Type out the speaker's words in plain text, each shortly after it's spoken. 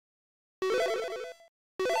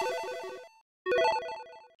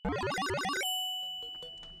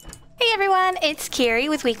Hey everyone, it's Keri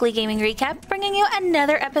with Weekly Gaming Recap, bringing you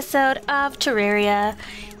another episode of Terraria.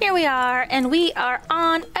 Here we are, and we are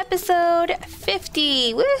on episode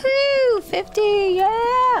 50. Woohoo! 50,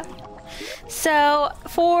 yeah! So,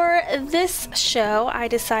 for this show, I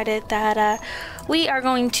decided that we are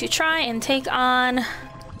going to try and take on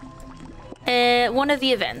one of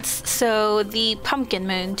the events. So, the Pumpkin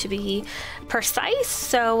Moon, to be precise.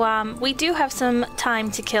 So, we do have some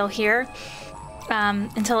time to kill here.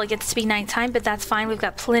 Until it gets to be nighttime, but that's fine. We've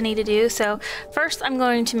got plenty to do. So first I'm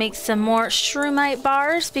going to make some more shroomite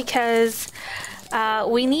bars because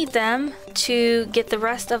we need them to get the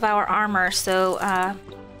rest of our armor. So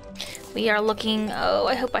we are looking, oh,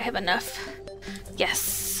 I hope I have enough.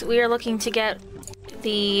 Yes, we are looking to get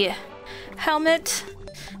the helmet.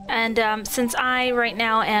 And since I right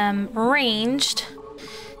now am ranged,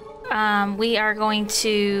 we are going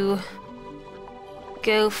to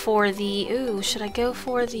go for the, ooh, should I go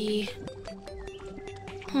for the,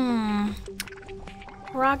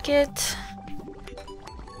 rocket?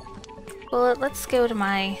 Well, let's go to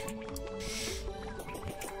my,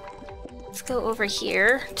 let's go over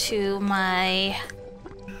here to my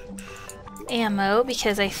ammo,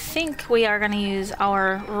 because I think we are going to use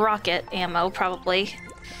our rocket ammo, probably.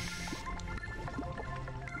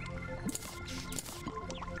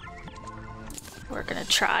 We're going to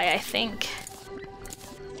try, I think.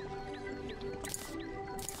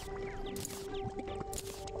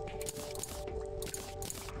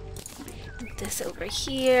 This over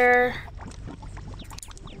here.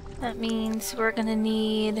 That means we're gonna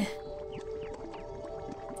need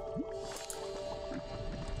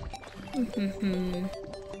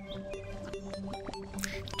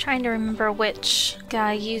trying to remember which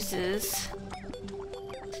guy uses.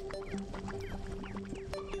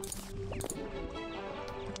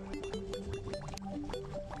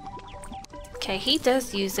 Okay, he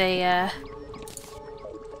does use a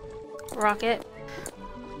rocket.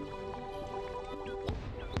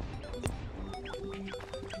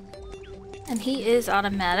 And he is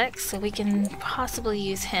automatic, so we can possibly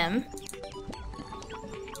use him.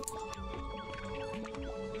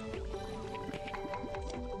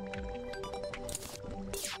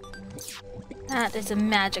 That is a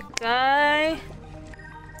magic guy.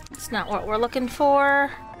 It's not what we're looking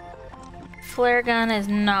for. Flare gun is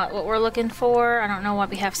not what we're looking for. I don't know why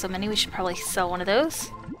we have so many. We should probably sell one of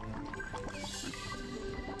those.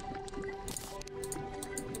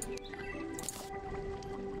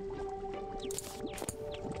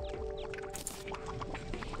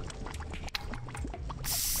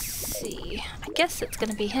 I guess it's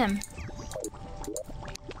gonna be him.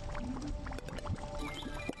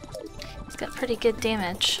 He's got pretty good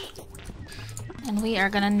damage. And we are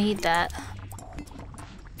gonna need that.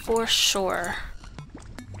 For sure.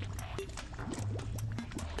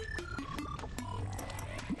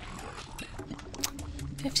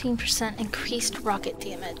 %15 increased rocket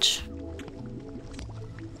damage.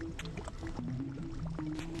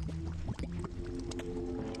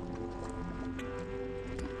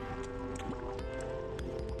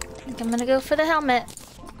 I'm gonna go for the helmet.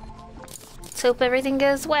 Let's hope everything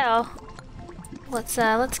goes well.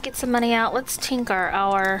 Let's get some money out. Let's tinker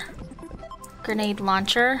our grenade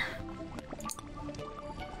launcher.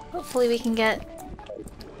 Hopefully we can get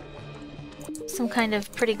some kind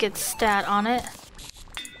of pretty good stat on it.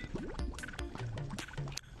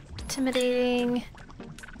 Intimidating.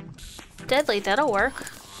 Deadly, that'll work.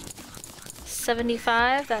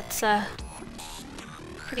 75, that's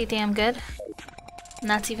pretty damn good. And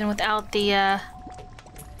that's even without the,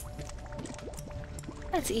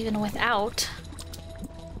 that's even without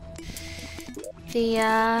the,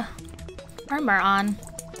 armor on.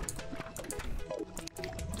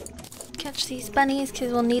 Catch these bunnies,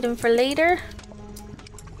 because we'll need them for later.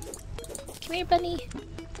 Come here, bunny.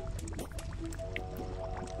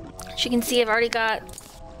 As you can see, I've already got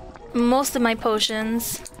most of my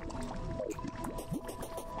potions.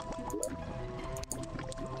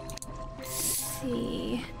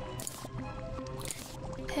 See,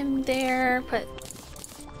 him there, put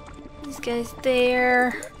these guys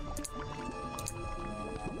there.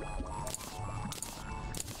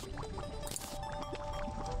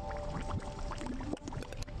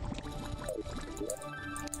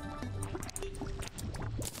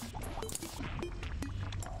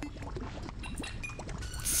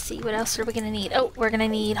 Let's see, what else are we gonna need? Oh, we're gonna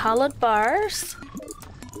need hollowed bars.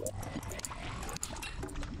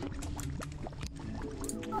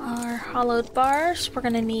 Hollowed bars. We're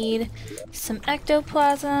gonna need some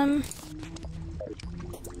ectoplasm.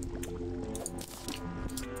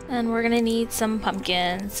 And we're gonna need some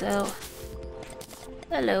pumpkins, so...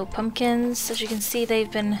 Hello, pumpkins. As you can see,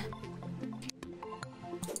 they've been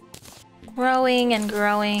growing and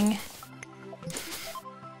growing.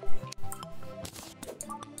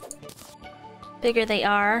 Bigger they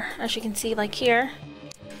are, as you can see, like here.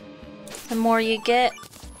 The more you get.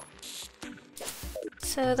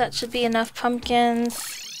 So that should be enough pumpkins.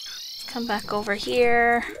 Let's come back over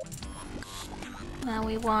here. Now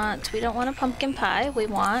we don't want a pumpkin pie, we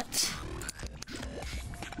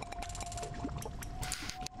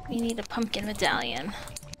need a pumpkin medallion.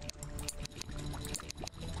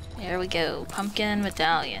 There we go, pumpkin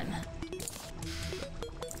medallion.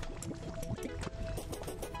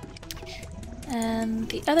 And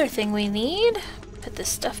the other thing we need, put this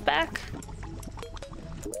stuff back.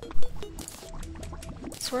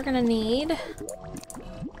 So we're gonna need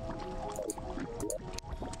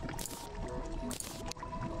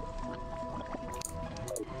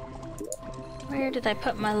where did I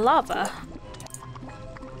put my lava?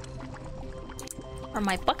 Or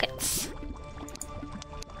my buckets?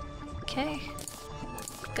 Okay.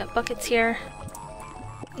 Got buckets here.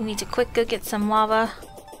 We need to quick go get some lava.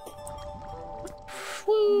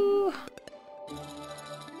 Woo!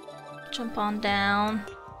 Jump on down.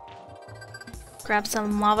 Grab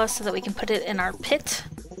some lava so that we can put it in our pit.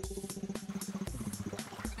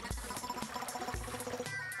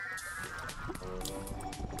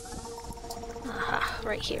 Aha,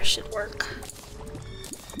 right here should work.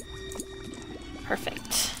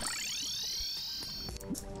 Perfect.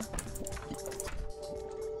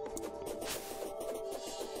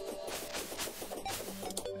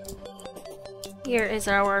 Here is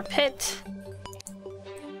our pit.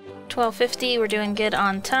 12:50, we're doing good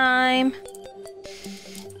on time.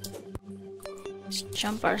 Let's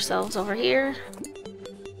jump ourselves over here.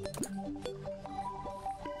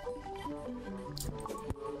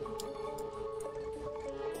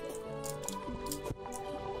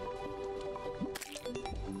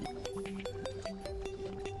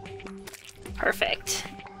 Perfect.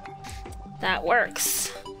 That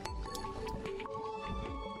works.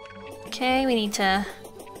 Okay, we need to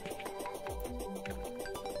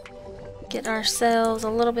get ourselves a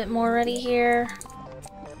little bit more ready here.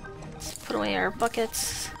 Let's put away our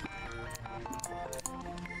buckets.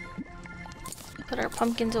 Put our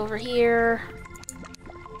pumpkins over here.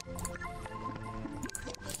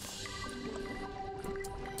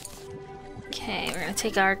 Okay, we're gonna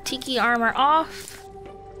take our tiki armor off.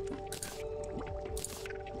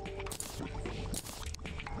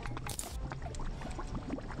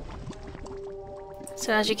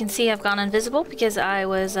 So as you can see, I've gone invisible because I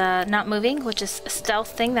was not moving, which is a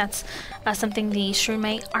stealth thing. That's something the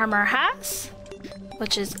Shroomite armor has,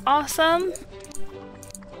 which is awesome.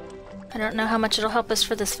 I don't know how much it'll help us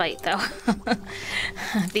for this fight, though.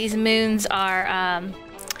 These moons are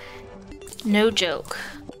no joke.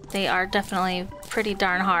 They are definitely pretty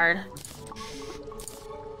darn hard.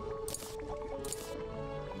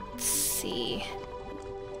 Let's see.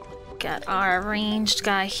 Got our ranged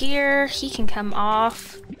guy here. He can come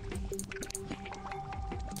off.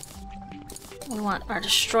 We want our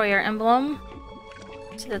destroyer emblem.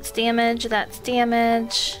 So that's damage, that's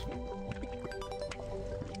damage.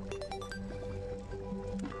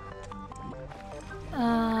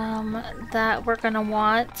 That we're gonna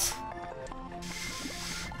want.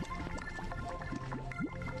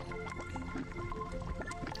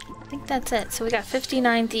 I think that's it. So we got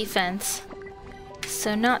 59 defense.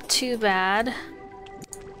 So not too bad.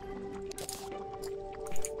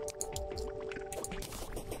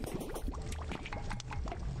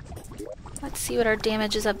 Let's see what our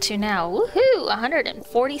damage is up to now. Woohoo!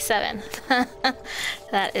 147.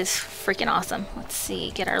 That is freaking awesome. Let's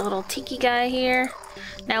see, get our little tiki guy here.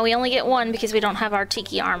 Now we only get one because we don't have our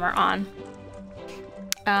tiki armor on.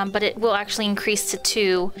 But it will actually increase to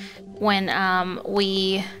 2 when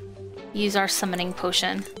we use our summoning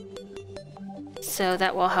potion. So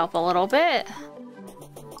that will help a little bit.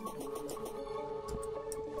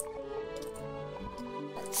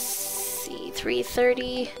 Let's see,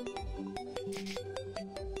 330.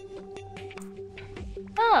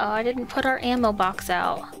 Oh, I didn't put our ammo box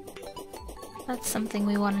out. That's something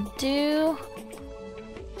we want to do.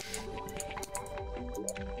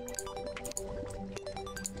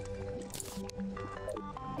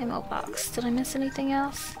 Ammo box. Did I miss anything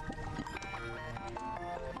else?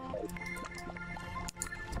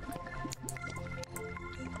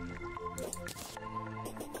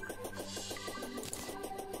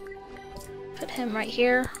 Put him right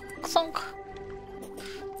here. Clunk.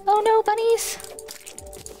 Oh no, bunnies!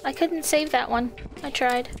 I couldn't save that one. I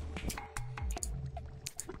tried.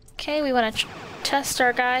 Okay, we want to test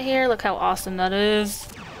our guy here. Look how awesome that is.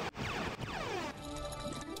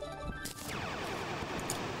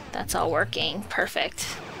 That's all working.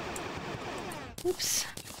 Perfect. Oops.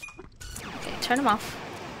 Okay, turn him off.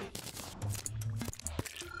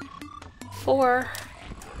 4.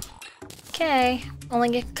 Okay,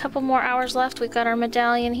 only a couple more hours left. We've got our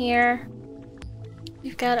medallion here.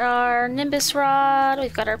 We've got our Nimbus Rod.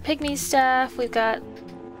 We've got our Pygmy Staff. We've got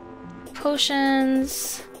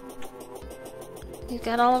potions. We've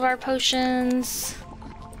got all of our potions.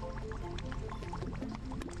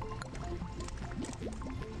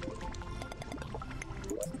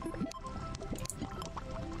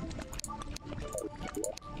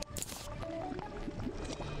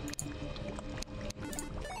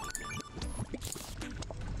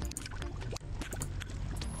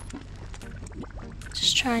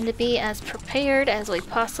 Just trying to be as prepared as we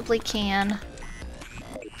possibly can.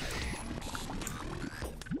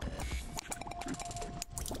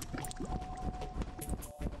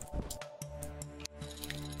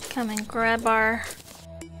 Come and grab our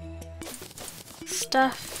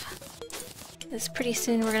stuff. Because pretty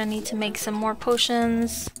soon we're gonna need to make some more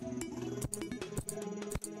potions.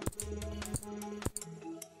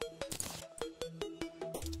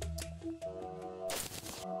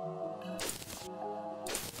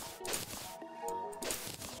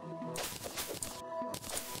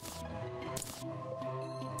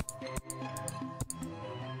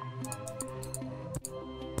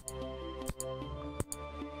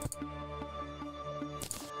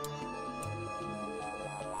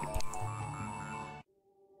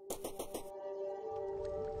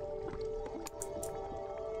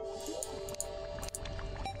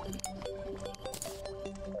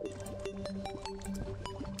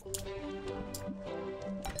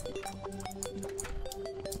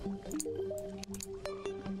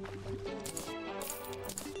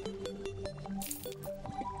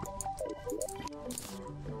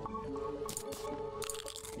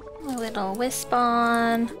 A little wisp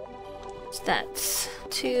on. So that's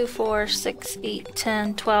 2, 4, 6, 8,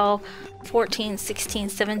 10, 12, 14, 16,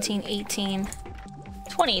 17, 18,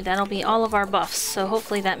 20. That'll be all of our buffs. So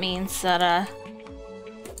hopefully that means that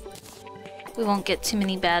we won't get too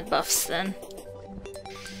many bad buffs then.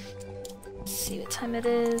 Let's see what time it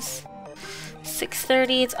is.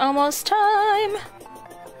 6:30. It's almost time.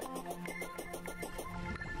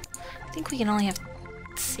 I think we can only have.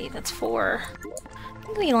 Let's see. That's 4.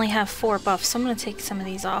 I think we only have 4 buffs, so I'm going to take some of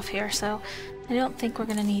these off here. So I don't think we're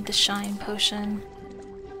going to need the Shine Potion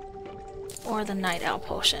or the Night Owl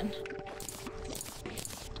Potion.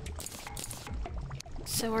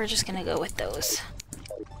 So we're just going to go with those.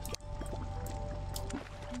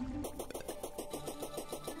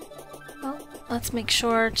 Well, let's make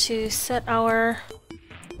sure to set our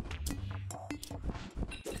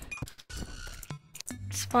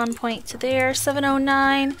spawn point to there,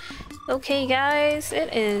 709. Okay guys,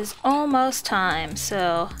 it is almost time,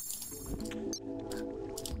 so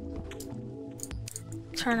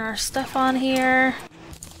turn our stuff on here.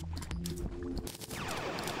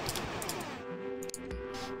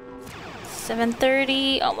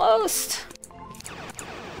 $7:30, almost.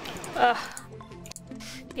 Ugh.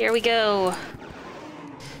 Here we go.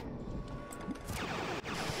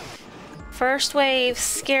 First wave,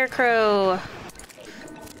 Scarecrow.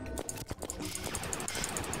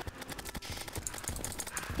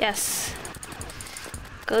 Yes.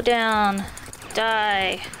 Go down.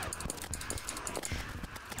 Die.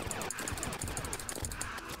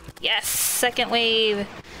 Yes! Second wave.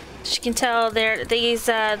 As you can tell,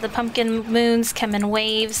 the pumpkin moons come in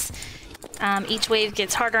waves. Each wave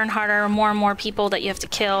gets harder and harder, more and more people that you have to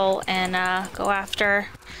kill and go after.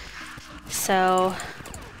 So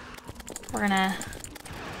we're gonna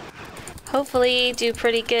hopefully do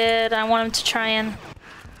pretty good. I want him to try and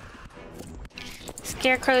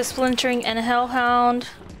Scarecrow, Splintering, and Hellhound.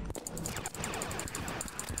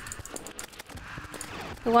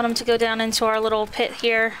 We want him to go down into our little pit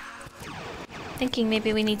here. Thinking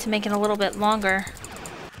maybe we need to make it a little bit longer.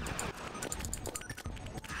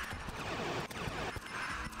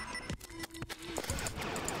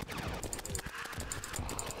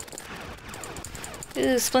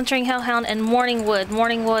 Ooh, Splintering Hellhound and Morningwood.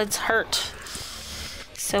 Morningwood's hurt,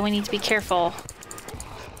 so we need to be careful.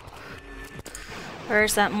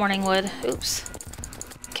 Where's that Morningwood? Oops.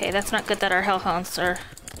 Okay, that's not good that our Hellhounds are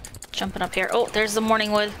jumping up here. Oh, there's the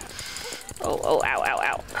Morningwood. Oh, ow, ow,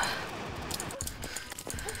 ow.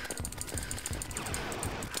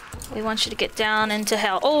 We want you to get down into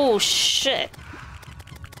hell. Oh, shit.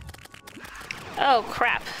 Oh,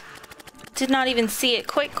 crap. Did not even see it.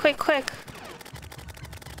 Quick, quick, quick.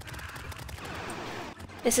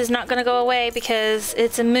 This is not gonna go away because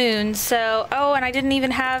it's a moon, so... Oh, and I didn't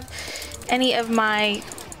even have any of my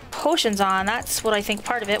potions on. That's what I think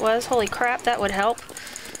part of it was. Holy crap, that would help.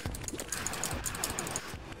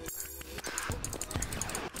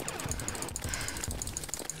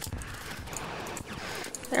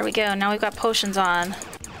 There we go, now we've got potions on.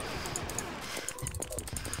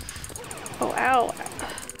 Oh, ow.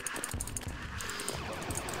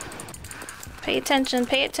 Pay attention,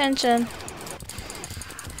 pay attention.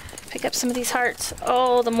 Pick up some of these hearts.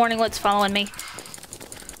 Oh, the morning wood's following me.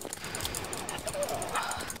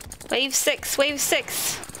 Wave 6, wave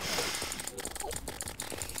 6.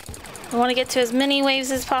 I want to get to as many waves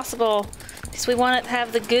as possible because we want to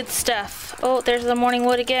have the good stuff. Oh, there's the morning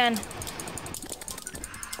wood again.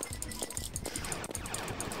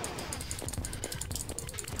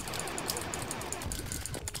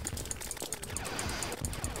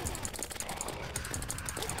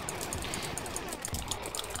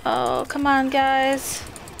 Oh, come on, guys.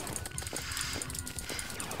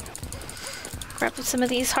 Grab some of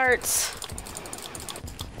these hearts.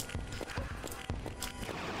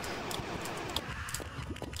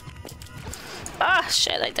 Ah,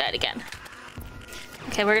 shit, I died again.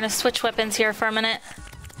 Okay, we're gonna switch weapons here for a minute.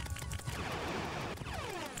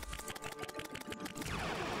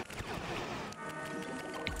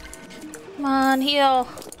 Come on, heal.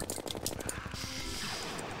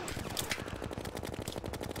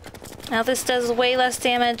 Now this does way less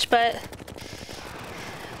damage, but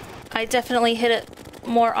I definitely hit it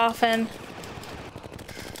more often.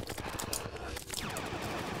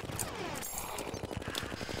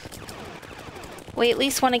 We at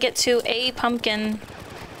least want to get to a pumpkin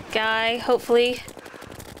guy, hopefully.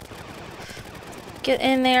 Get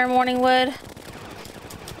in there, Morningwood.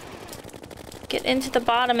 Get into the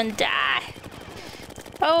bottom and die.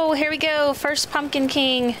 Oh, here we go. First Pumpkin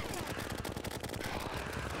King.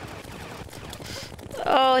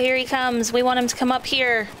 Oh, here he comes. We want him to come up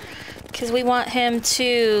here because we want him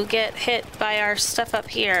to get hit by our stuff up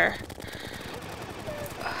here.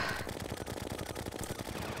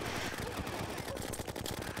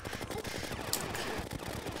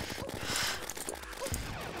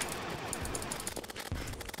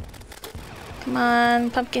 Come on,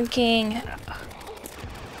 Pumpkin King.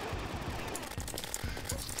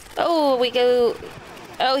 Oh, we go.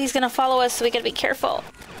 Oh, he's gonna follow us, so we gotta be careful.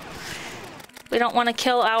 We don't want to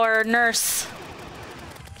kill our nurse.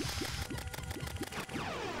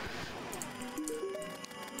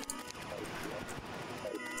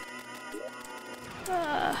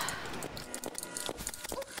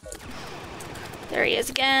 There he is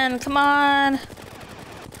again. Come on.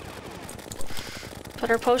 Put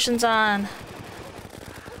our potions on.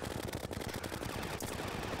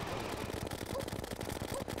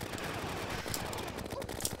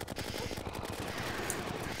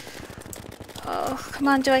 Oh, come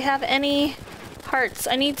on, do I have any hearts?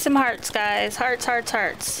 I need some hearts, guys. Hearts, hearts,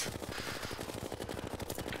 hearts.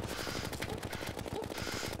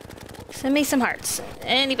 Send me some hearts.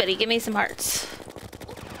 Anybody, give me some hearts.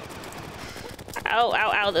 Ow,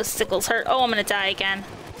 ow, ow, those sickles hurt. Oh, I'm gonna die again.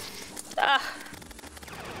 Ah.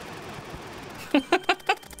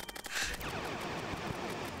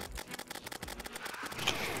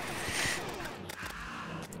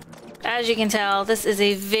 As you can tell, this is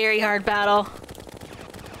a very hard battle.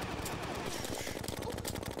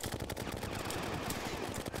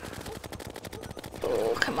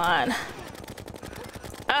 Oh, come on.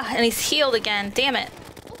 Ah, and he's healed again. Damn it.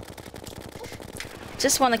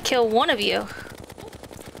 Just want to kill one of you.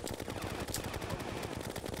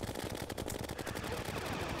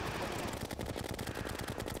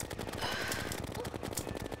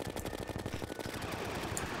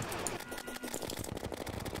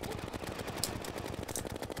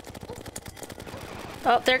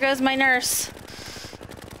 Oh, there goes my nurse.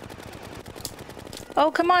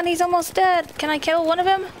 Oh, come on, he's almost dead. Can I kill one of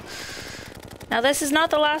him? Now, this is not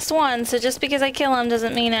the last one, so just because I kill him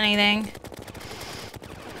doesn't mean anything.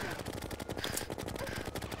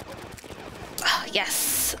 Oh,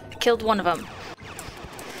 yes. I killed one of them.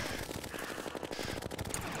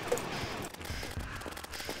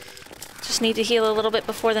 Just need to heal a little bit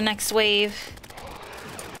before the next wave.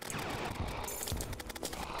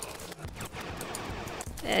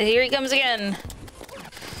 Here he comes again.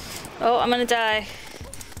 Oh, I'm gonna die.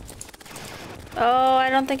 Oh, I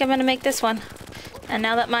don't think I'm gonna make this one. And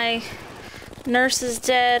now that my nurse is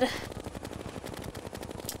dead...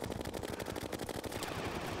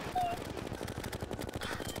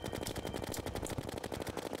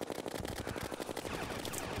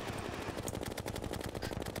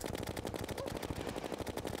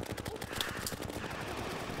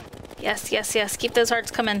 Yes, yes, yes. Keep those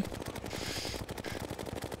hearts coming.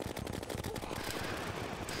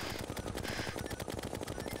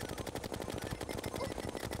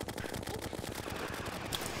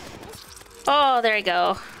 Oh, there you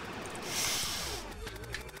go.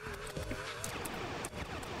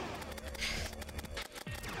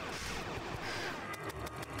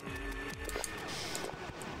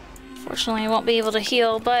 Fortunately, I won't be able to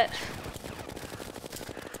heal, but...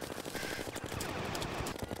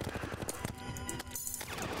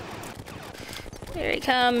 Here he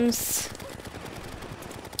comes.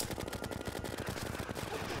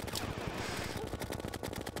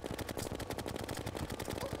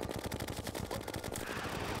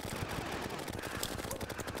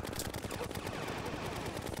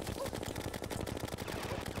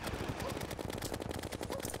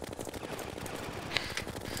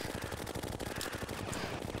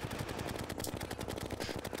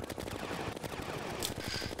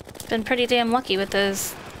 Been pretty damn lucky with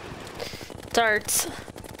those darts.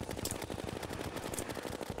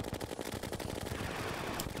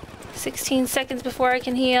 16 seconds before I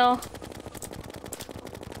can heal.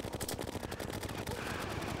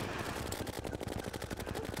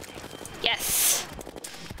 Yes!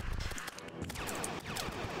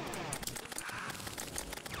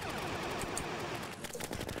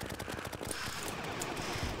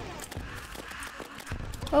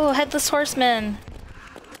 Oh, Headless Horseman!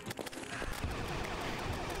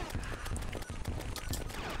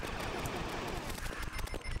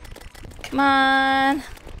 Come on.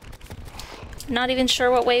 Not even sure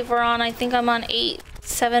what wave we're on. I think I'm on 8,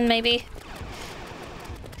 7 maybe.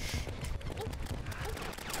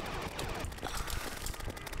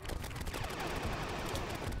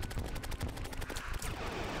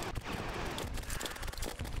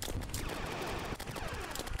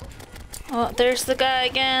 Oh, there's the guy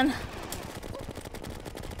again.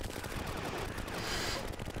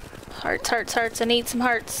 Hearts, hearts, hearts. I need some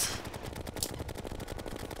hearts.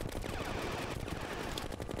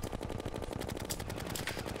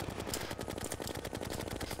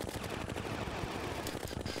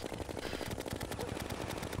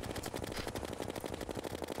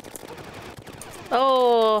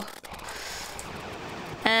 Oh,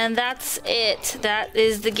 and that's it. That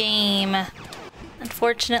is the game.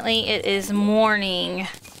 Unfortunately, it is morning.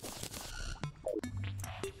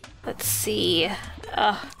 Let's see.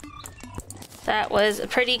 That was a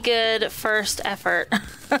pretty good first effort.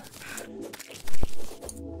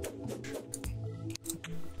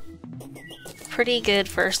 Pretty good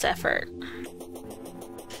first effort.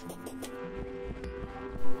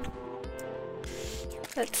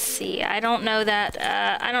 Let's see. I don't know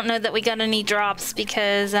that we got any drops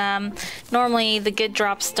because normally the good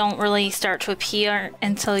drops don't really start to appear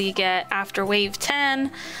until you get after wave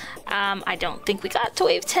 10. I don't think we got to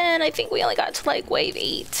wave 10. I think we only got to like wave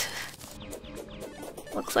 8.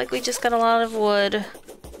 Looks like we just got a lot of wood.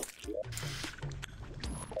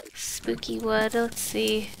 Spooky wood. Let's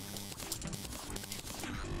see.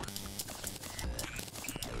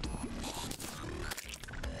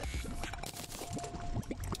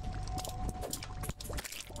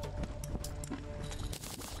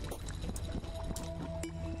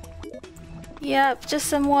 Yep, just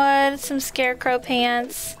some wood, some scarecrow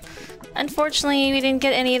pants. Unfortunately, we didn't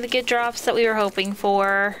get any of the good drops that we were hoping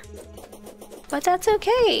for. But that's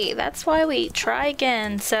okay. That's why we try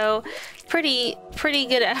again. So, pretty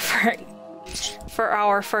good effort for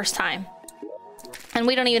our first time. And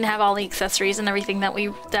we don't even have all the accessories and everything that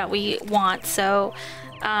we want. So,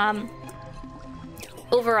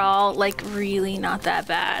 overall, like really not that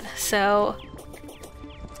bad. So,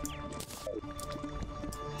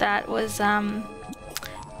 that was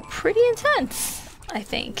pretty intense, I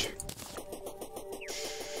think.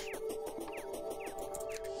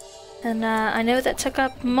 And I know that took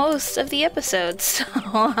up most of the episodes,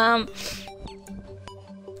 so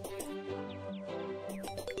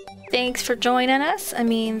thanks for joining us. I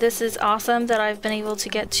mean, this is awesome that I've been able to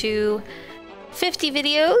get to 50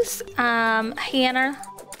 videos. Hannah,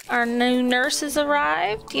 our new nurse, has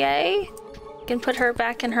arrived. Yay! Can put her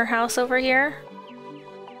back in her house over here.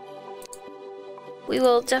 We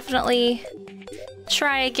will definitely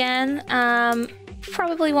try again.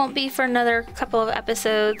 Probably won't be for another couple of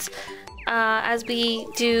episodes. As we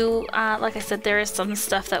do, like I said, there is some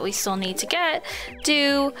stuff that we still need to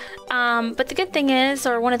do. But the good thing is,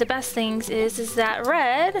 or one of the best things is that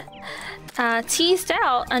Red teased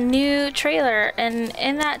out a new trailer. And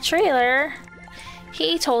in that trailer,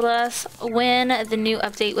 he told us when the new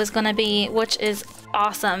update was going to be, which is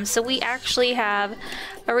awesome. So we actually have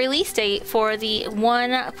a release date for the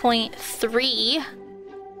 1.3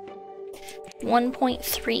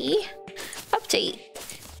 1.3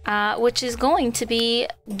 update, which is going to be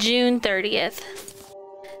June 30th.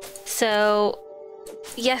 So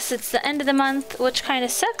yes, it's the end of the month, which kind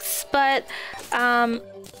of sucks, but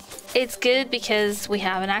it's good because we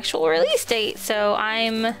have an actual release date. So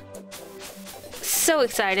I'm so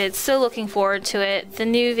excited, so looking forward to it. The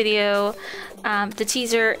new video, the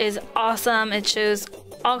teaser is awesome. It shows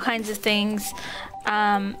all kinds of things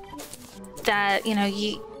that, you know,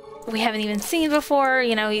 we haven't even seen before.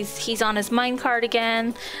 You know, he's on his minecart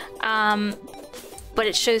again, but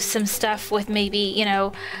it shows some stuff with maybe, you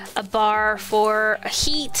know, a bar for a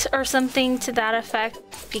heat or something to that effect,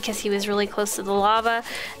 because he was really close to the lava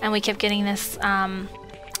and we kept getting this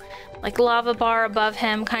like lava bar above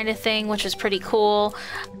him kind of thing, which was pretty cool.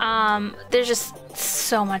 There's just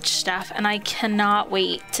so much stuff and I cannot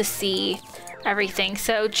wait to see everything.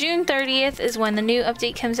 So June 30th is when the new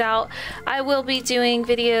update comes out. I will be doing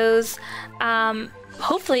videos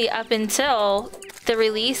hopefully up until the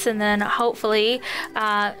release, and then hopefully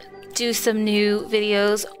do some new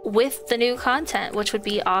videos with the new content, which would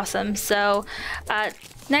be awesome. So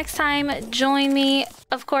next time, join me.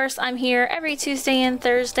 Of course, I'm here every Tuesday and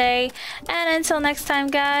Thursday. And until next time,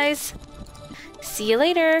 guys, see you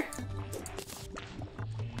later.